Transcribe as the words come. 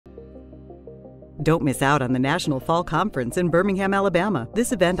Don't miss out on the National Fall Conference in Birmingham, Alabama.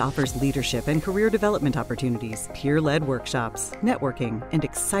 This event offers leadership and career development opportunities, peer-led workshops, networking, and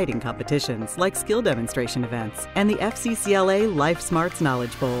exciting competitions like skill demonstration events, and the FCCLA Life Smarts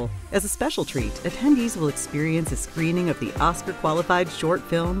Knowledge Bowl. As a special treat, attendees will experience a screening of the Oscar-qualified short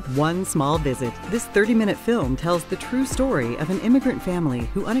film, One Small Visit. This 30-minute film tells the true story of an immigrant family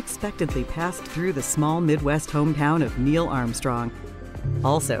who unexpectedly passed through the small Midwest hometown of Neil Armstrong.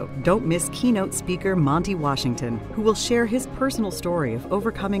 Also, don't miss keynote speaker Monty Washington, who will share his personal story of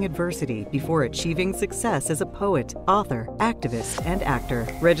overcoming adversity before achieving success as a poet, author, activist, and actor.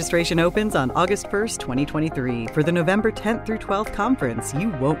 Registration opens on August 1st, 2023 for the November 10th through 12th conference you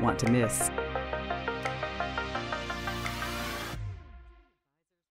won't want to miss.